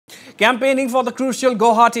Campaigning for the crucial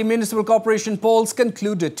Guwahati Municipal Corporation polls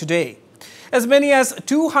concluded today. As many as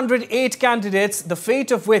 208 candidates, the fate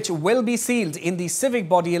of which will be sealed in the civic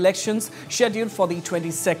body elections scheduled for the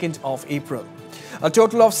 22nd of April. A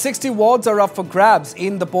total of 60 wards are up for grabs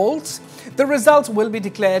in the polls. The results will be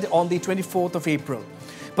declared on the 24th of April.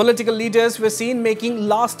 Political leaders were seen making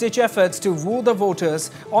last-ditch efforts to woo the voters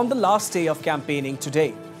on the last day of campaigning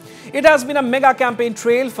today. It has been a mega campaign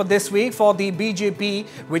trail for this week for the BJP,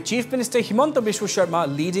 with Chief Minister Himanta Biswa Sharma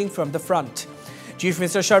leading from the front. Chief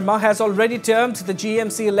Minister Sharma has already termed the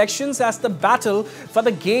GMC elections as the battle for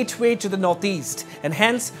the gateway to the northeast, and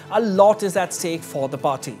hence a lot is at stake for the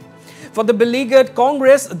party. For the beleaguered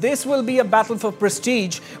Congress, this will be a battle for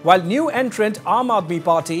prestige, while new entrant Aam Aadmi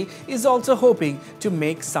Party is also hoping to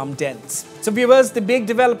make some dents. So viewers, the big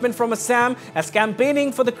development from Assam as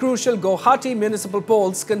campaigning for the crucial Guwahati Municipal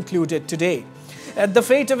Polls concluded today. The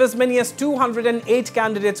fate of as many as 208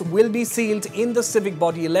 candidates will be sealed in the civic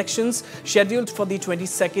body elections scheduled for the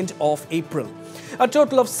 22nd of April. A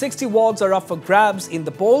total of 60 wards are up for grabs in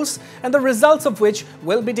the polls, and the results of which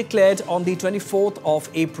will be declared on the 24th of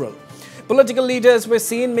April. Political leaders were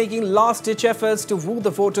seen making last-ditch efforts to woo the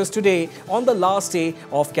voters today on the last day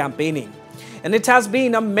of campaigning. And it has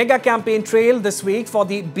been a mega campaign trail this week for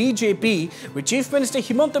the BJP, with Chief Minister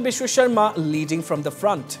Himanta Biswa Sharma leading from the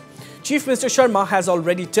front. Chief Minister Sharma has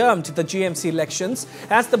already termed the GMC elections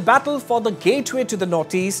as the battle for the gateway to the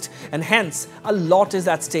northeast, and hence a lot is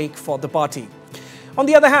at stake for the party. On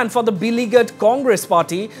the other hand, for the beleaguered Congress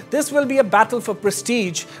party, this will be a battle for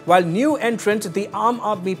prestige, while new entrant the Aam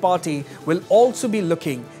Aadmi Party will also be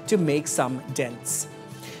looking to make some dents.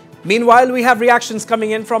 Meanwhile, we have reactions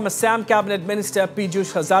coming in from Assam Cabinet Minister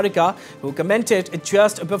Piyush Hazarika, who commented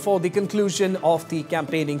just before the conclusion of the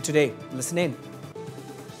campaigning today. Listen in.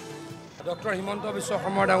 Dr. Himanta Biswa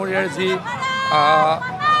Sharma Dangoriar ji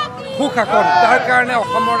সুশাসন তাৰ কাৰণে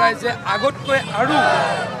অসমৰ ৰাইজে আগতকৈ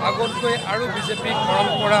আৰু বিজেপিক মৰম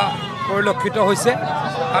কৰা পৰিলক্ষিত হৈছে।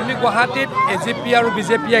 আমি গুৱাহাটীত এজিপি আৰু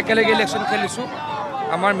বিজেপি একেলগে ইলেকশ্যন খেলিছোঁ।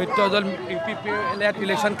 আমাৰ মিত্ৰদল ইউপিপিএলত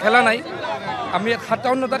ইলেকশ্যন খেলা নাই। আমি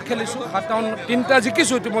 57টাত খেলিছোঁ, 3টা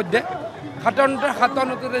জিকিছোঁ ইতিমধ্যে।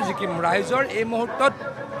 57টাতে জিকিম। ৰাইজৰ এই মুহূৰ্তত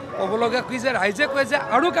ক'বলগীয়া কি যে ৰাইজে কয় যে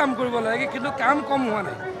আৰু কাম কৰিব লাগে, কিন্তু কাম কম হোৱা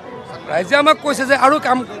নাই। ৰাইজে আমাক কৈছে যে আৰু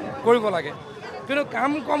কাম কৰিব লাগে, কিন্তু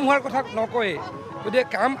কাম কম হোৱাৰ কথা নকয়। গতিকে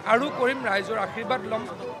কাম আৰু কৰিম, ৰাইজৰ আশীৰ্বাদ ল'ম।